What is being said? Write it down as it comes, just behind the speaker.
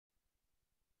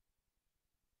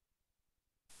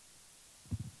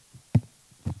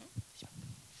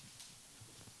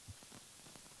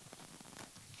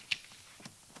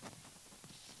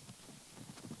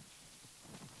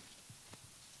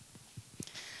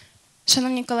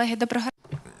Шановні колеги, доброго.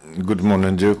 Good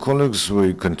morning, dear colleagues. We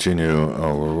continue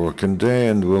our working day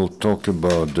and we'll talk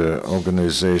about the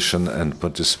organization and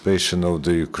participation of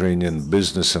the Ukrainian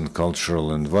business and cultural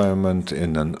environment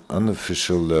in an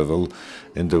unofficial level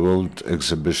in the World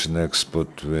Exhibition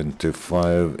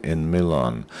EXPO2015 in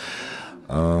Milan.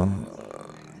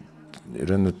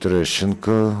 Iryna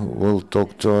Tereschenko will talk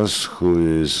to us, who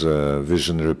is a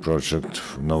visionary project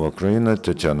Nova Kraina,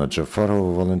 Tatiana Jafarova,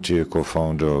 volunteer,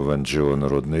 co-founder of NGO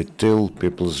Narodnyi Tyl,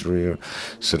 People's Rear,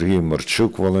 Sergey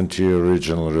Marchuk, volunteer,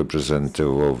 regional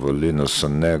representative of Lino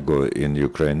Sonego in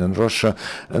Ukraine and Russia,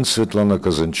 and Svitlana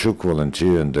Kazanchuk,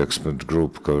 volunteer and expert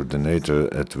group coordinator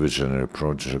at visionary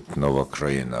project Nova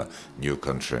Kraina, new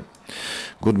country.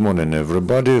 Good morning,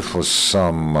 everybody. For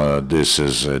some, this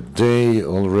is a day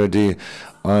already.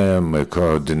 I am a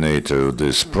coordinator of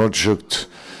this project,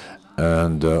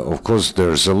 and of course,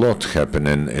 there's a lot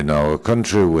happening in our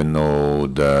country. We know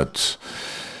that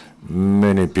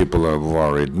many people are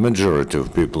worried, majority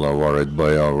of people are worried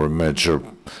by our major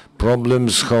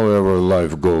problems. However,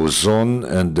 life goes on,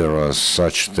 and there are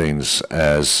such things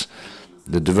as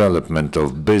the development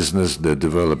of business, the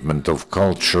development of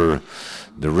culture,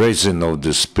 the raising of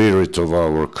the spirit of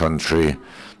our country.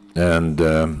 And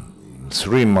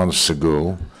 3 months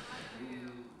ago,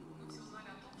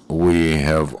 we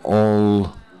have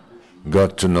all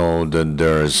got to know that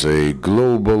there is a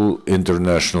global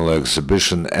international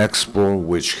exhibition, EXPO,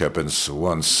 which happens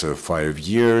once 5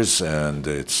 years, and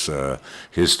its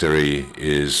history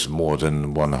is more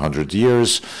than 100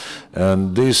 years.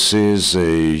 And this is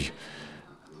a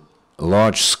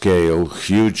large-scale,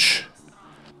 huge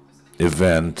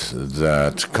event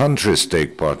that countries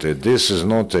take part in. This is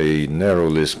not a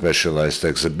narrowly specialized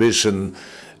exhibition,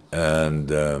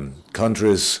 and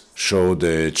countries show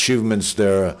their achievements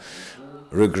there.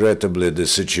 Regrettably, the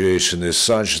situation is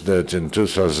such that in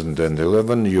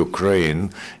 2011,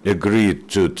 Ukraine agreed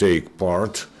to take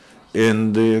part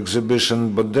in the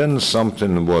exhibition, but then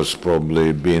something was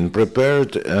probably being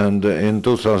prepared, and in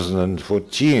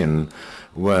 2014,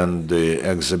 when the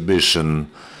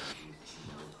exhibition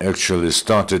actually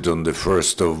started on the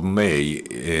 1st of May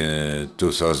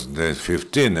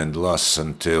 2015 and lasts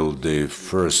until the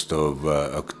 1st of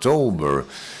October,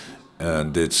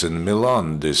 and it's in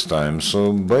Milan this time.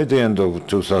 So by the end of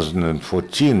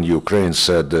 2014, Ukraine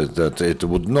said that it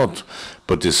would not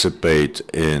participate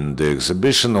in the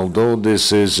exhibition, although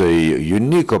this is a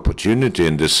unique opportunity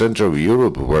in the center of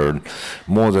Europe where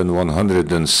more than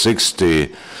 160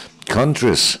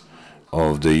 countries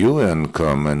of the UN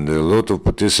come, and a lot of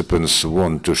participants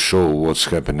want to show what's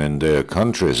happening in their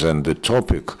countries, and the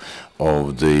topic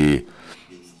of the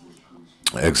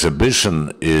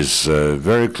exhibition is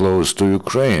very close to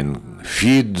Ukraine.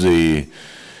 Feed the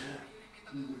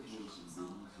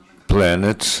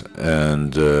planet,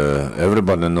 and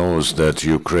everybody knows that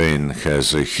Ukraine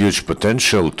has a huge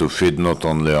potential to feed not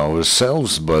only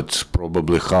ourselves, but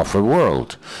probably half a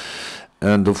world.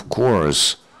 And of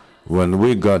course, when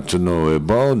we got to know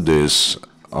about this,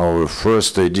 our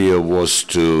first idea was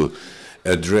to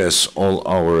address all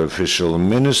our official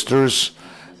ministers,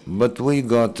 but we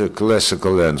got a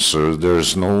classical answer: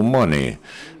 there's no money.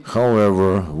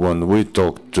 However, when we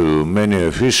talked to many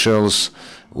officials,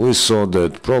 we saw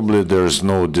that probably there's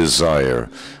no desire.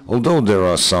 Although there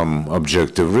are some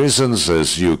objective reasons,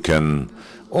 as you can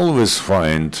always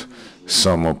find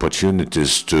some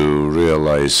opportunities to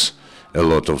realize a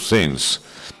lot of things.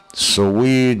 So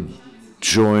we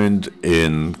joined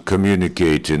in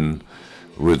communicating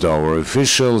with our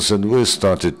officials, and we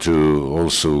started to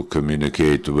also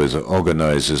communicate with the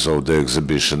organizers of the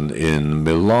exhibition in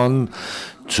Milan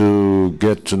to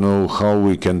get to know how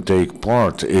we can take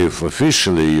part if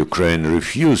officially Ukraine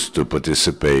refused to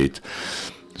participate.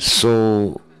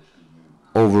 So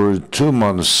over 2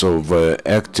 months of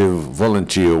active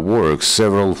volunteer work,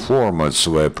 several formats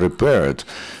were prepared,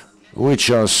 which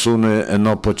are soon an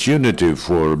opportunity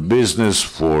for business,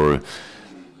 for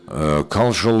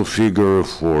cultural figure,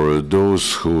 for those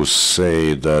who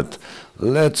say that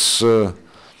let's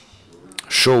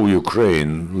show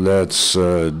Ukraine, let's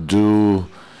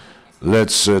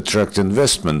attract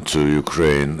investment to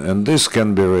Ukraine, and this can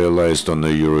be realized on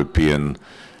a European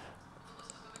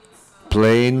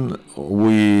plane.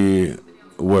 We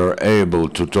were able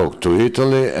to talk to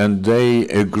Italy, and they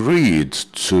agreed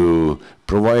to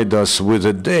provide us with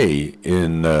a day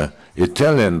in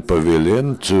Italian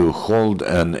pavilion to hold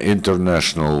an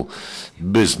international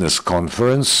business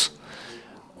conference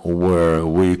where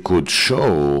we could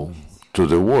show to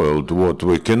the world what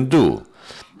we can do.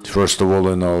 First of all,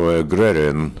 in our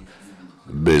agrarian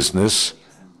business,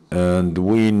 and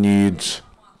we need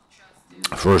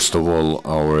First of all,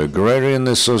 our agrarian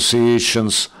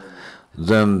associations.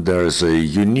 Then there's a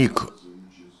unique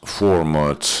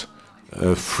format,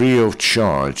 free of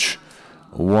charge.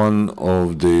 One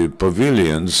of the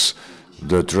pavilions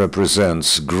that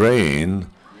represents grain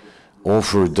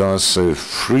offered us a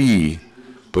free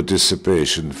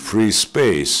participation, free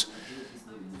space.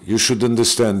 You should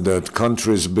understand that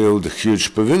countries build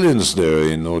huge pavilions there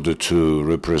in order to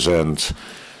represent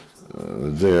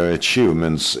their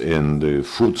achievements in the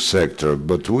food sector,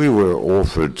 but we were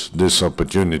offered this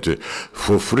opportunity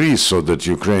for free so that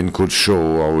Ukraine could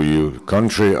show our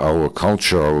country, our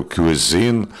culture, our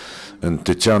cuisine, and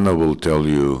Tatiana will tell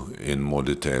you in more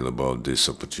detail about this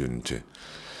opportunity.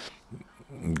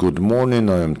 Good morning,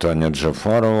 I am Tatiana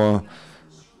Jafarova.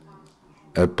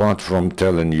 Apart from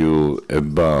telling you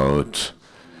about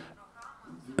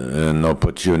an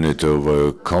opportunity of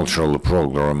a cultural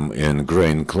program in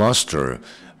grain cluster,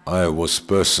 I was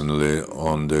personally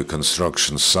on the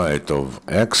construction site of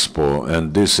EXPO,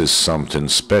 and this is something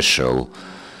special.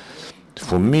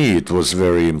 For me, it was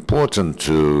very important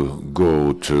to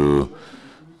go to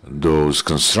those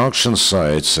construction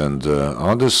sites and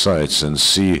other sites and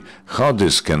see how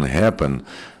this can happen.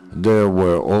 There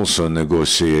were also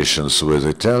negotiations with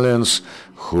Italians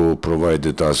who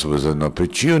provided us with an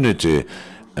opportunity.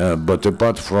 But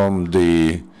apart from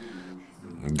the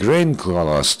grain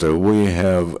cluster, we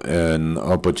have an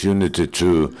opportunity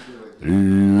to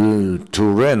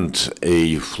rent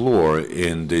a floor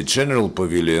in the general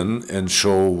pavilion and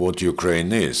show what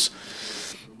Ukraine is.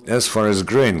 As far as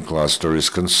grain cluster is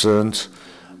concerned,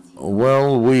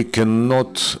 well, we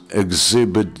cannot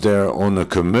exhibit there on a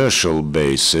commercial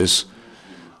basis.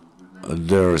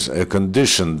 There's a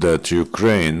condition that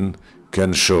Ukraine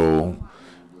can show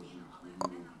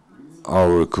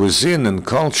our cuisine and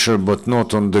culture, but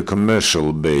not on the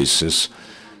commercial basis.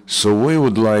 So we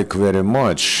would like very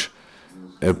much,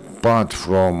 apart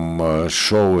from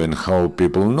showing how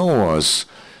people know us,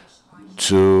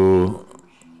 to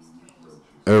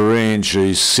arrange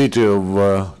a city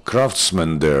of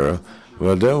craftsmen there,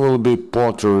 where there will be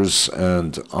potters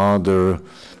and other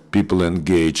people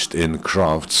engaged in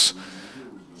crafts.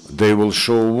 They will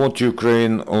show what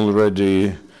Ukraine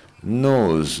already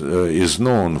knows, is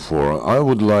known for. I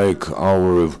would like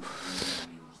our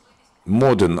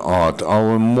modern art,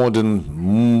 our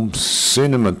modern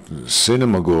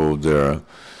cinema go there.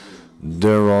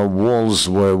 There are walls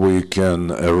where we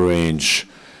can arrange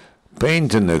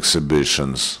painting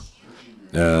exhibitions,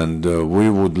 and we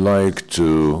would like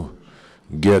to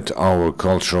get our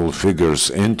cultural figures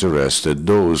interested,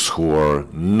 those who are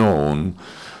known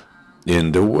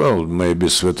in the world. Maybe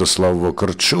Svitlana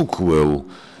Kazanchuk will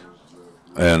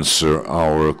answer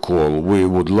our call. We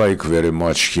would like very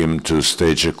much him to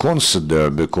stage a concert there,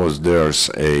 because there's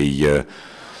a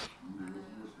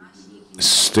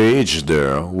stage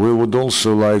there. We would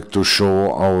also like to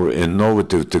show our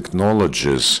innovative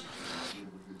technologies,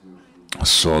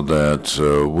 so that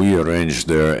we arrange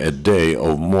there a day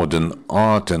of modern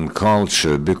art and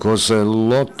culture, because a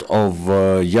lot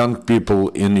of young people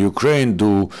in Ukraine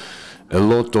do a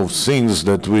lot of things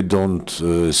that we don't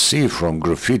see, from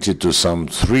graffiti to some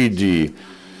 3D.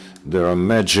 There are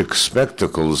magic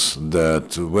spectacles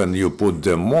that when you put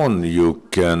them on, you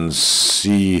can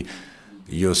see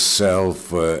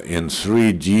yourself in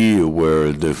 3D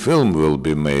where the film will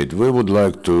be made. We would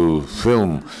like to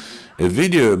film a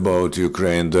video about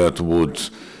Ukraine that would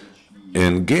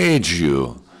engage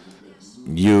you.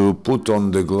 You put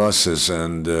on the glasses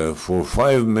and for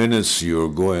 5 minutes you're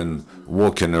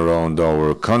walking around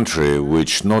our country,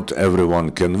 which not everyone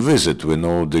can visit. We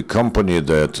know the company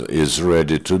that is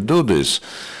ready to do this.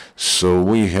 So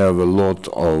we have a lot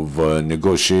of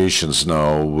negotiations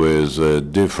now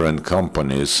with different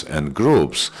companies and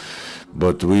groups,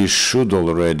 but we should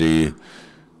already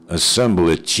assemble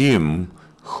a team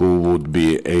who would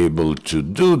be able to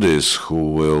do this,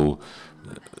 who will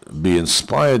be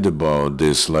inspired about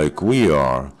this like we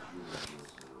are.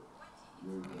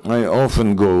 I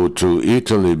often go to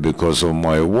Italy because of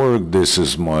my work. This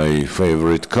is my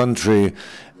favorite country,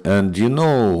 and you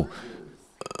know,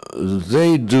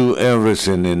 they do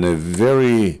everything in a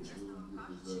very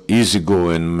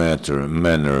easygoing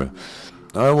manner.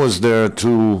 I was there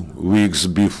 2 weeks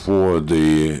before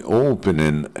the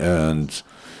opening, and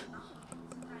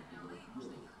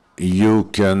you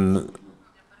can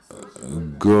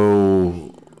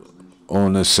go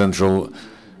on a central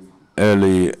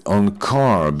alley on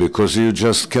car, because you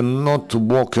just cannot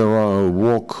walk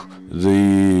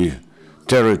the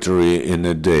territory in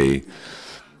a day.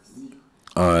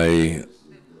 I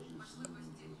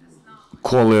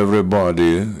call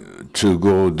everybody to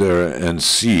go there and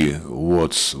see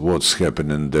what's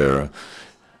happening there,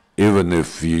 even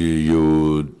if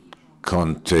you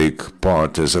can't take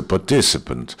part as a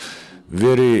participant.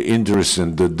 Very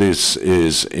interesting that this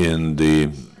is in the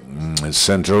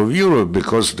center of Europe,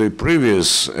 because the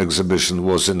previous exhibition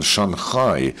was in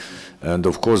Shanghai, and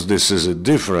of course this is a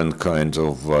different kind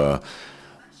of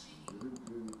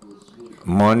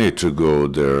money to go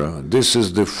there. This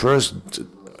is the first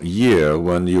year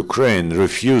when Ukraine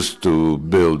refused to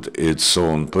build its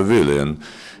own pavilion,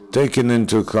 taking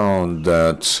into account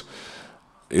that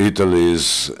Italy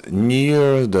is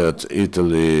near, that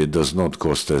Italy does not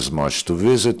cost as much to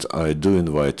visit. I do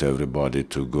invite everybody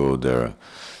to go there.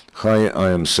 Hi, I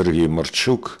am Sergey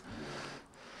Marchuk.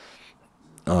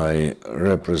 I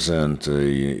represent an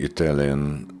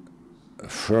Italian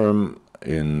firm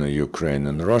in Ukraine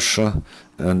and Russia,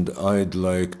 and I'd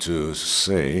like to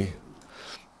say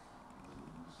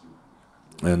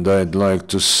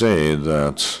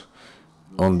that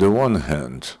on the one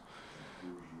hand,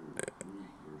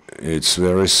 it's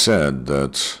very sad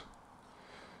that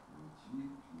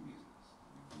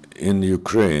in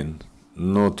Ukraine,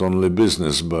 not only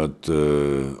business but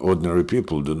ordinary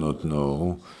people do not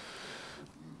know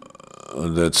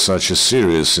that such a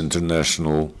serious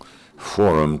international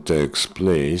forum takes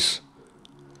place,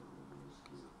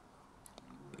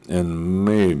 and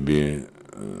maybe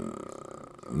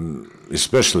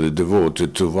especially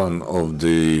devoted to one of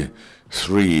the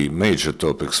three major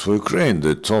topics for Ukraine,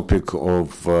 the topic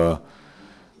of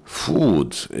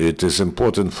food. It is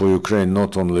important for Ukraine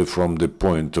not only from the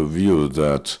point of view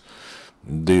that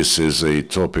this is a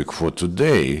topic for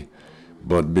today,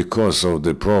 but because of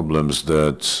the problems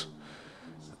that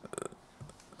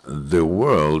the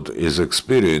world is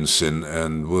experiencing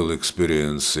and will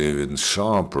experience even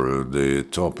sharper, the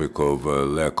topic of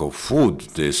lack of food.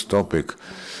 This topic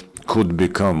could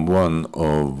become one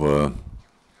of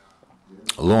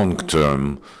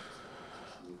long-term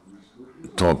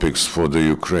topics for the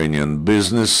Ukrainian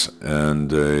business,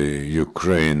 and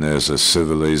Ukraine as a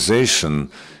civilization,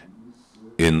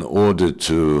 in order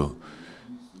to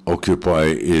occupy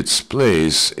its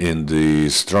place in the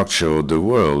structure of the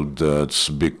world that's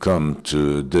began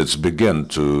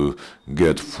to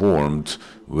get formed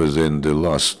within the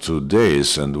last 2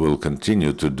 days and will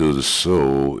continue to do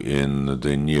so in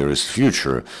the nearest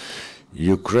future.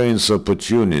 Ukraine's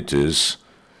opportunities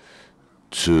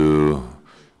to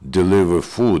deliver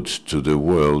food to the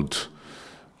world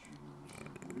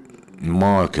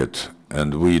market,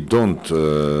 and we don't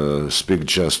speak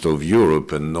just of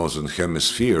Europe and Northern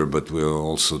Hemisphere, but we're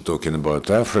also talking about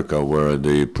Africa, where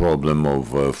the problem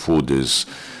of food is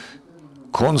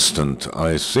constant.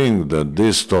 I think that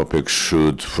this topic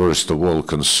should first of all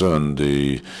concern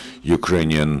the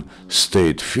Ukrainian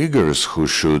state figures, who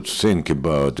should think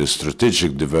about the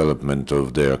strategic development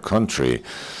of their country.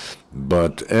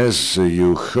 But as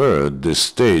you heard, the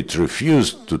state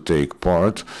refused to take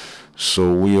part,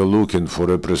 so we are looking for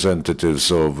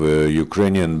representatives of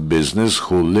Ukrainian business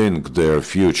who link their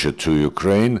future to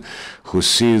Ukraine, who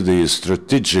see the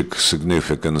strategic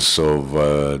significance of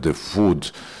the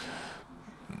food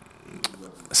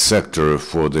sector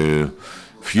for the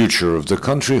future of the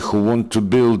country, who want to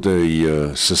build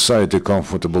a society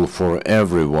comfortable for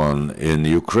everyone in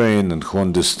Ukraine, and who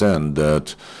understand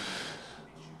that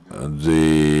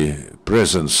the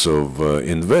presence of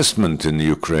investment in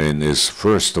Ukraine is,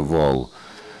 first of all,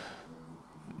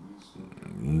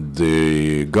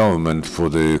 the government for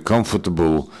the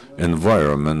comfortable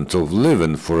environment of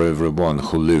living for everyone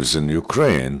who lives in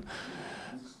Ukraine.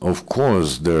 Of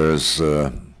course, there's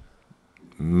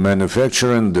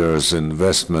manufacturing, there's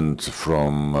investment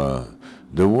from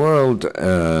the world,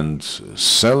 and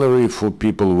salary for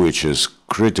people, which is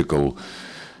critical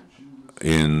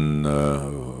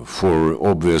for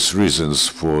obvious reasons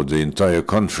for the entire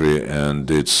country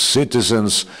and its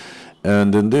citizens.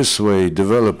 And in this way,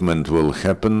 development will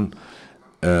happen,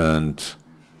 and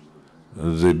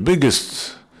the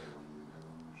biggest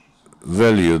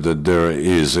value that there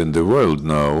is in the world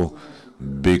now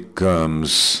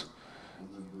becomes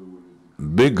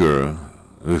bigger,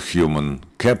 human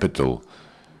capital.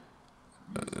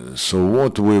 So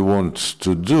what we want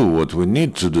to do, what we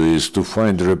need to do, is to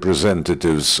find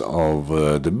representatives of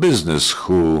the business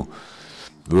who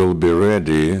will be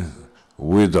ready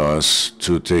with us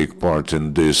to take part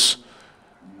in this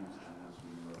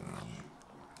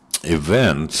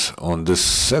event. On the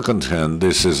second hand,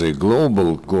 this is a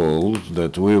global goal,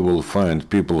 that we will find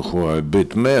people who are a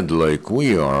bit mad like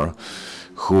we are,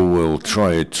 who will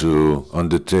try to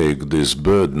undertake this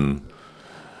burden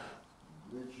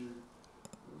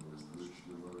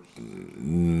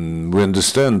we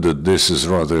understand that this is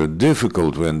rather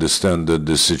difficult. We understand that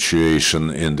the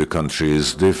situation in the country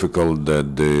is difficult,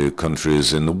 that the country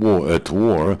is at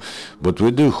war, but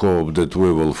we do hope that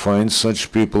we will find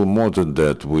such people. More than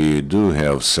that, we do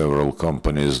have several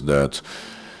companies that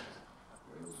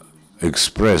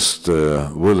expressed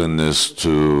willingness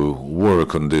to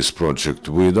work on this project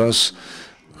with us.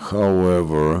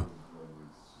 However,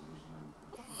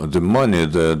 the money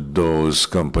that those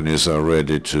companies are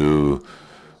ready to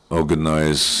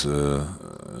organize, to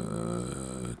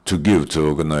give to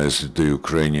organize the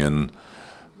Ukrainian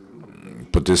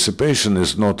participation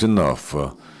is not enough.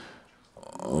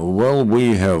 Well,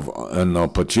 we have an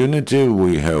opportunity,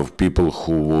 we have people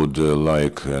who would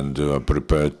like and are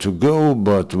prepared to go,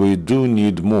 but we do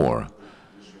need more.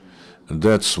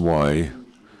 That's why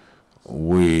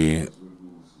we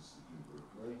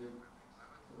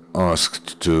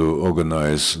asked to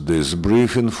organize this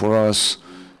briefing for us,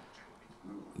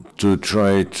 to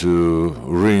try to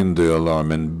ring the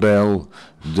alarming bell.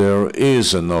 There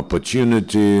is an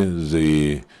opportunity.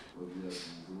 The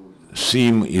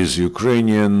theme is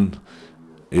Ukrainian.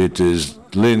 It is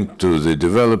linked to the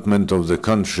development of the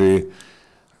country.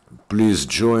 Please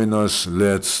join us.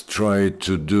 Let's try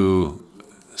to do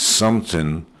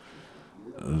something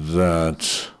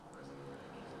that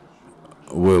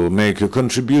will make a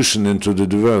contribution into the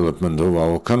development of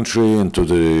our country, into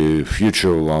the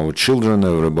future of our children.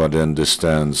 Everybody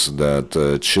understands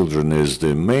that children is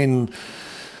the main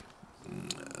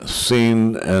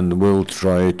thing, and we'll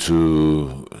try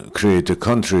to create a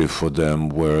country for them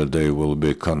where they will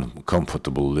be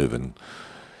comfortable living.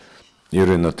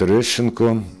 Iryna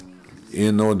Tereschenko,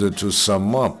 in order to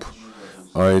sum up,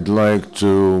 I'd like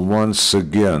to once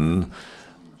again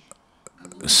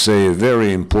say a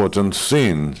very important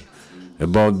thing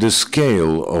about the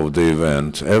scale of the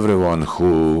event. Everyone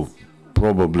who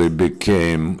probably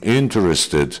became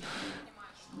interested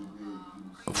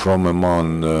from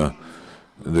among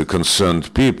the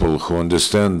concerned people who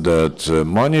understand that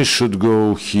money should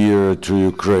go here to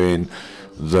Ukraine,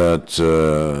 that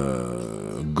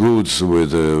goods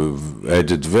with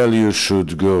added value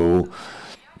should go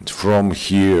from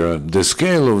here. The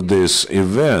scale of this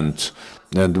event,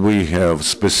 and we have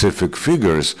specific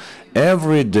figures,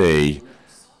 every day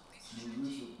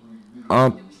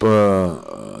up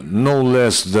no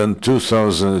less than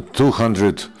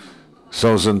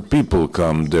 200,000 people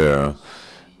come there,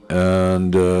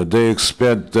 and they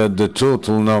expect that the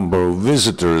total number of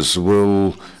visitors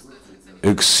will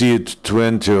exceed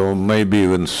 20 or maybe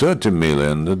even 30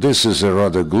 million. This is a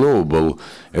rather global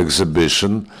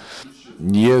exhibition.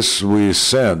 Yes, we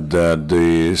said that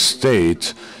the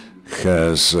state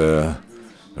has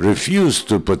refused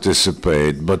to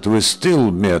participate, but we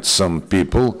still met some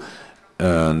people,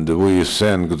 and we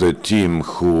thank the team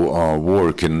who are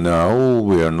working now.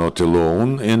 We are not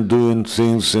alone in doing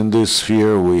things in this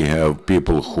sphere. We have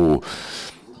people who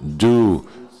do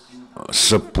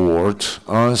support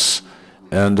us,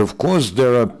 and of course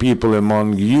there are people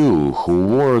among you who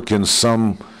work in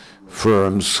some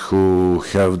firms, who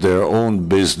have their own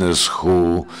business,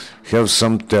 who have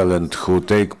some talent, who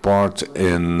take part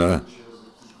in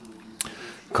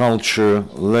culture.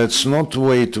 Let's not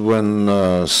wait when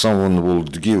someone will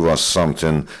give us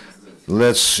something.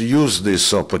 Let's use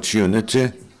this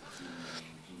opportunity.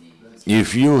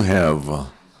 If you have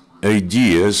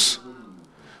ideas,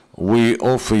 we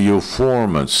offer you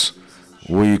formats.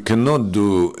 We cannot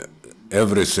do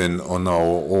everything on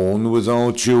our own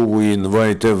without you. We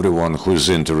invite everyone who is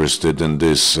interested in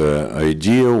this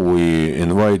idea. We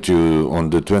invite you on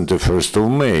the 21st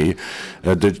of May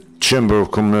at the Chamber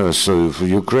of Commerce of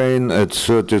Ukraine at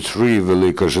 33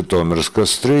 Velika Zhytomyrska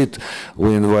Street.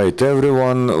 We invite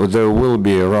everyone. There will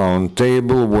be a round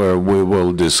table where we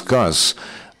will discuss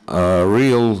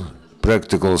real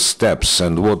practical steps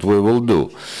and what we will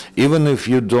do. Even if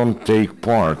you don't take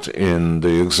part in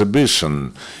the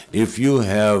exhibition, if you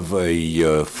have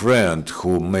a friend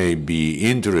who may be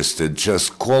interested,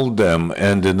 just call them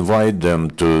and invite them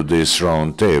to this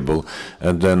round table,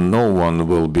 and then no one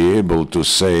will be able to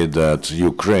say that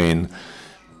Ukraine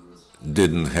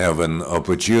didn't have an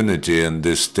opportunity and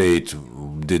the state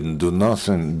didn't do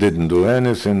nothing, didn't do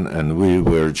anything, and we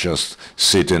were just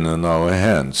sitting on our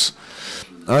hands.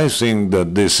 I think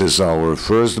that this is our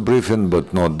first briefing,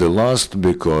 but not the last,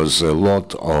 because a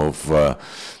lot of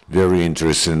very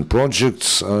interesting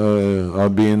projects are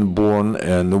being born,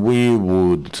 and we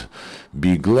would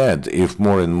be glad if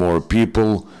more and more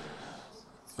people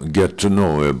get to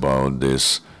know about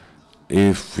this.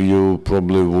 if you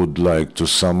probably would like to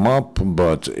sum up,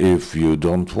 but if you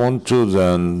don't want to,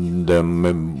 then there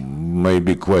may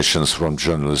be questions from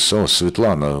journalists. So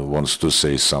Svitlana wants to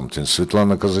say something.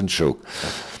 Svitlana Kazanchuk.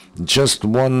 Just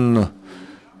one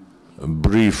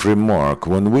brief remark.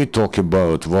 When we talk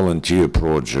about volunteer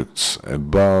projects,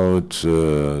 about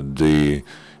the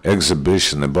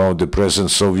exhibition, about the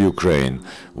presence of Ukraine,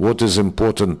 what is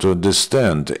important to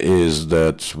understand is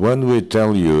that when we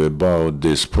tell you about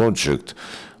this project,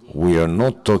 we are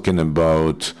not talking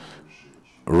about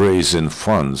raising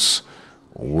funds.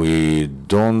 We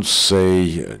don't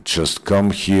say just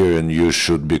come here and you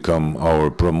should become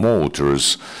our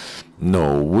promoters.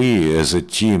 No, we as a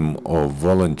team of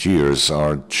volunteers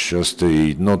are just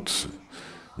a not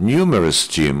numerous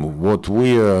team. What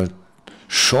we are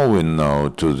showing now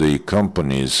to the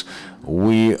companies,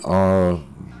 we are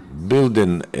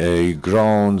building a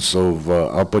grounds of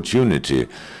opportunity.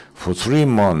 For 3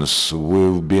 months,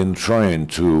 we've been trying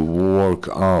to work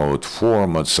out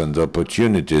formats and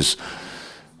opportunities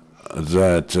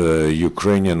that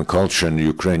Ukrainian culture and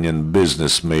Ukrainian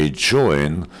business may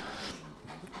join,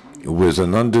 with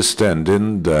an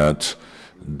understanding that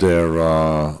there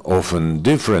are often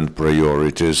different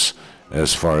priorities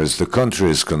as far as the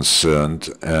country is concerned,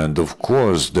 and of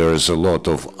course there is a lot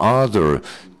of other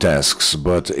tasks,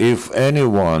 but if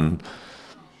anyone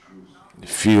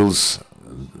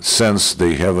sense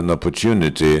they have an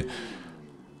opportunity,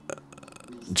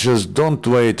 just don't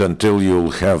wait until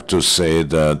you'll have to say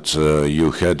that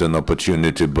you had an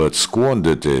opportunity but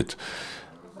squandered it.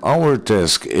 Our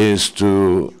task is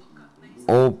to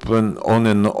open on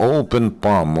an open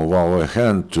palm of our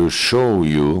hand to show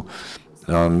you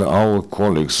and our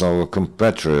colleagues, our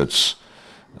compatriots,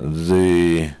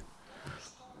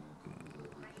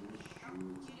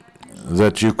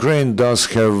 that Ukraine does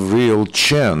have real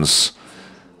chance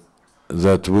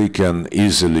that we can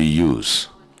easily use.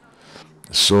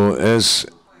 So as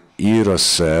Ira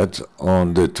said,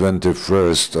 on the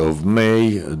 21st of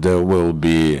May, there will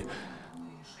be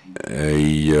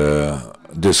a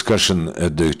discussion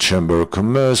at the Chamber of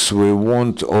Commerce. We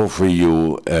won't offer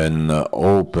you an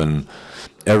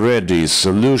a ready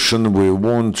solution. We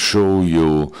won't show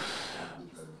you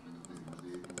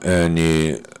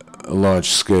any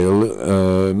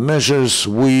large-scale measures.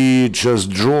 We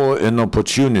just draw an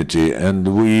opportunity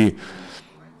and we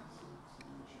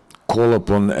call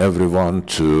upon everyone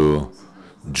to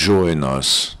join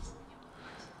us.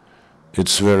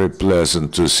 It's very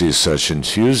pleasant to see such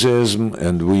enthusiasm,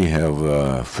 and we have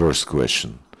a first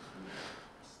question.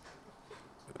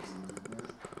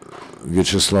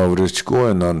 Vyacheslav Rychko,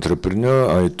 an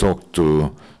entrepreneur. I talked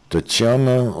to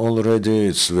Tatiana already.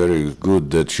 It's very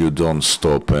good that you don't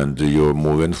stop and you're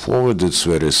moving forward. It's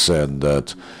very sad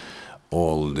that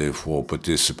all the 4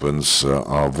 participants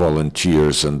are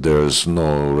volunteers and there's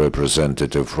no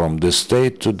representative from the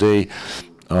state today.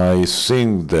 I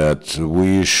think that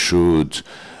we should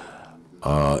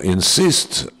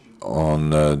insist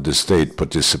on the state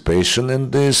participation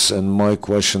in this, and my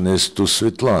question is to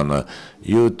Svitlana.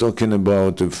 You're talking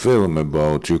about a film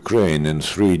about Ukraine in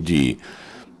 3D.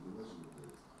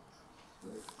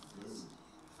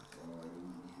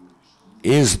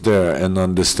 Is there an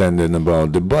understanding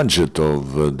about the budget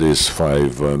of this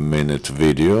 5-minute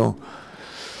video?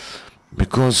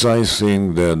 Because I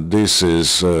think that this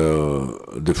is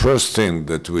the first thing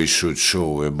that we should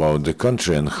show about the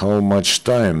country and how much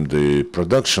time the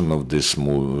production of this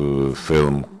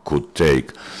film could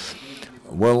take.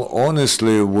 Well,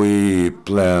 honestly, we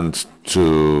planned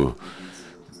to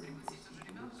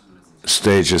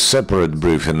stage a separate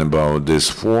briefing about this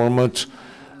format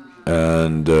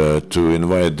and to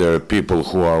invite their people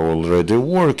who are already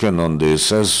working on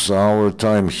this. As our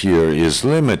time here is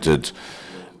limited,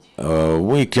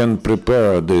 we can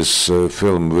prepare this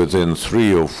film within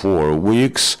 3 or 4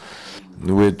 weeks.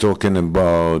 We're talking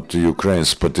about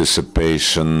Ukraine's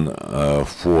participation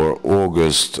for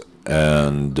August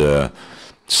and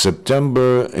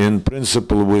September. In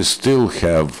principle, we still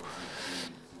have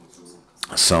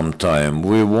some time.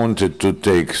 We wanted to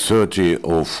take 30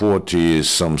 or 40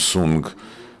 Samsung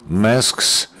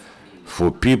masks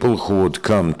for people who would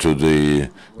come to the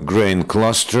grain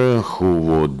cluster, who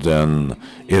would then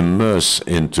immerse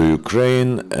into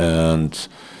Ukraine, and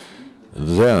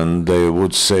then they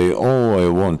would say, oh, I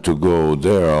want to go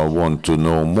there, I want to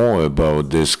know more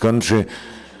about this country.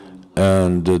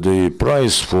 And the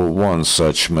price for one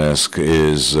such mask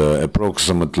is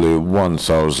approximately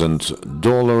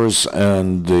 $1,000,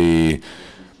 and the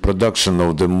production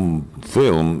of the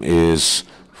film is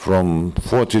from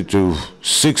 $40,000 to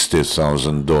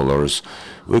 $60,000.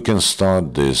 We can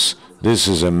start this This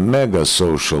is a mega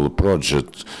social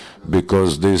project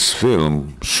because this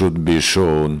film should be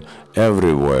shown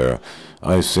everywhere.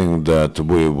 I think that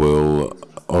we will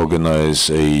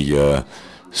organize a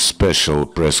special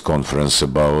press conference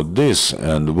about this,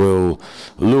 and we'll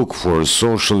look for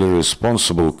socially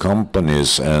responsible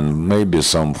companies and maybe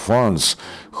some funds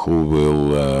who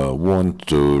will want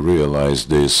to realize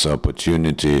this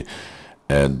opportunity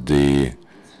at the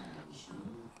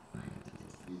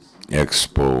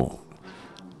Expo.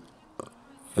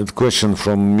 A question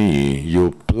from me: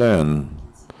 you plan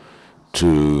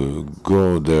to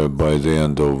go there by the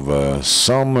end of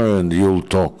summer, and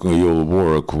you'll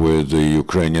work with the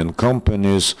Ukrainian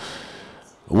companies.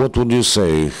 What would you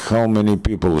say? How many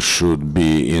people should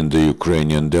be in the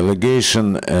Ukrainian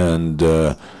delegation, and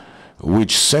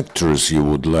which sectors you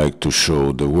would like to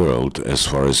show the world as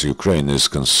far as Ukraine is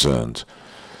concerned?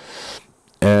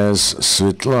 As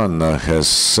Svitlana has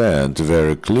said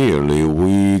very clearly,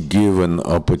 we give an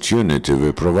opportunity,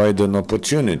 we provide an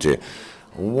opportunity.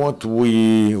 What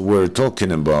we were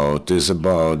talking about is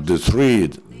about the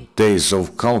 3 days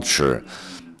of culture.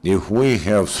 If we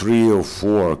have 3 or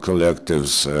 4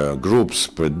 collectives, groups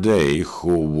per day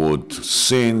who would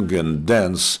sing and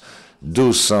dance,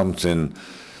 do something,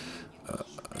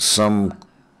 some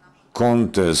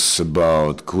contests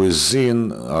about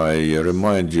cuisine, I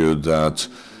remind you that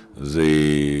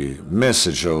the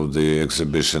message of the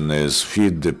exhibition is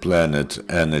Feed the Planet,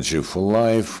 Energy for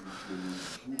Life.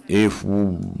 If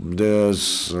there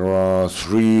are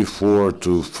 3, 4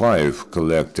 to 5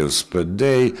 collectives per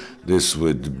day, this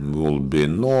will be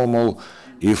normal.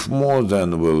 If more,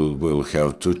 then we'll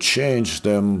have to change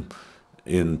them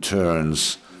in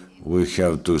turns. We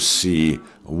have to see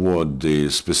what the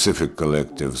specific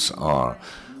collectives are.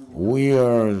 We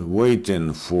are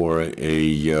waiting for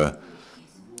a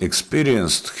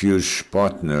experienced huge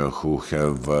partner who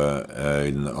have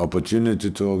an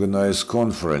opportunity to organize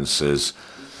conferences,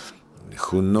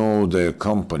 who know their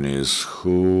companies,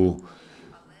 who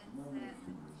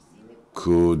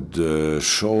could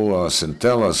show us and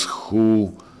tell us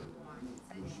who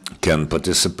can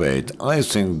participate. I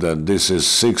think that this is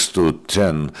 6 to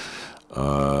 10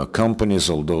 companies,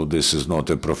 although this is not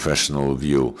a professional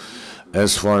view.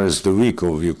 As far as the week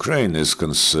of Ukraine is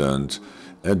concerned,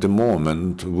 at the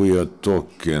moment we are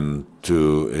talking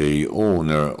to a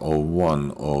owner of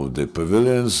one of the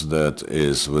pavilions that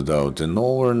is without an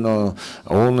owner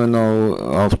now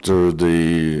after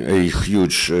a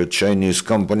huge Chinese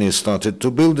company started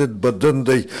to build it, but then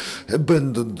they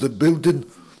abandoned the building,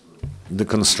 the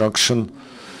construction,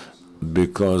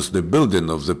 because the building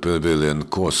of the pavilion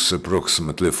costs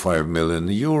approximately 5 million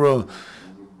euro.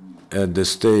 At the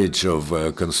stage of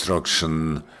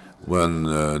construction, when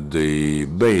the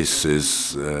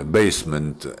basis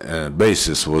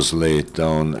was laid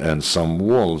down and some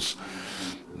walls,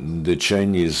 the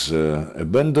Chinese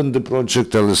abandoned the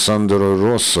project. Alessandro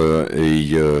Rossa,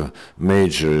 a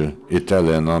major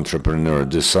Italian entrepreneur,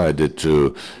 decided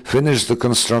to finish the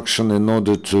construction in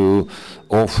order to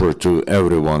offer to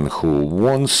everyone who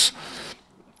wants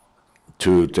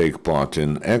to take part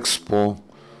in Expo.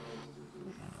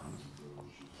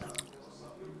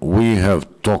 We have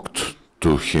talked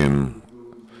to him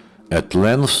at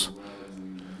length,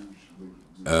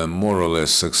 more or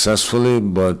less successfully,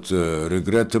 but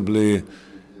regrettably,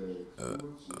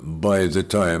 by the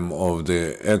time of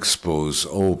the Expo's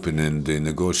opening, the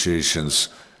negotiations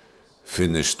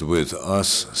finished with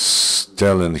us,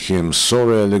 telling him,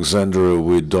 sorry, Alexander,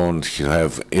 we don't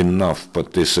have enough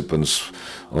participants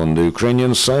on the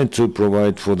Ukrainian side to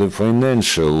provide for the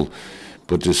financial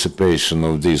participation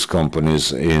of these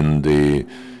companies in the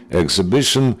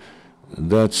exhibition.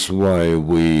 That's why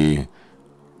we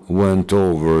went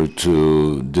over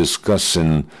to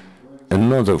discussing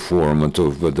another format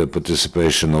of the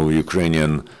participation of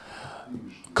Ukrainian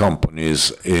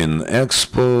companies in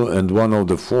Expo, and one of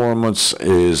the formats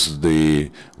is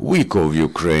the Week of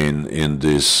Ukraine in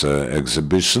this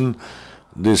exhibition.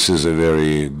 This is a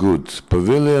very good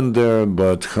pavilion there,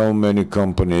 but how many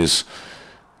companies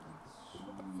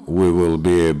we will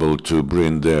be able to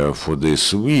bring there for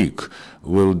this week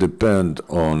will depend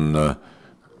on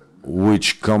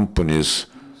which companies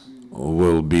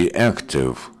will be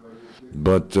active.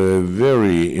 But a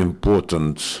very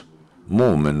important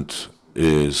moment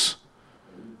is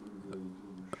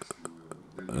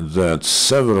that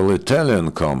several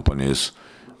Italian companies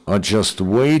are just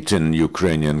waiting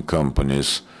Ukrainian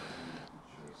companies,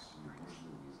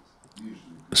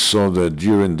 so that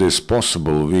during this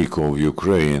possible week of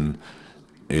Ukraine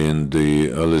in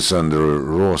the Alessandro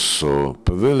Rosso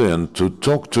Pavilion to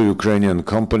talk to Ukrainian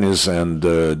companies and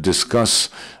discuss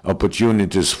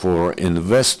opportunities for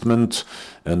investment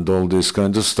and all this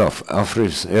kind of stuff.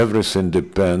 Everything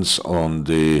depends on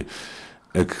the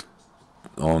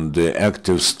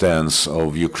active stance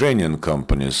of Ukrainian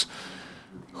companies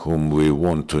whom we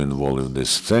want to involve in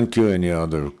this. Thank you. Any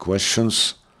other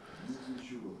questions?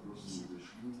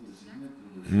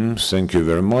 Thank you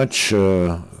very much.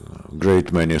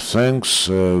 Great many thanks.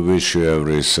 Wish you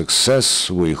every success.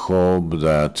 We hope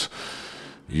that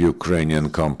Ukrainian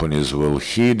companies will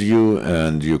heed you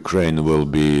and Ukraine will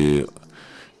be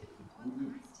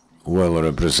well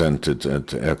represented at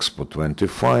Expo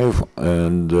 25.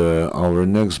 And our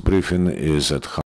next briefing is at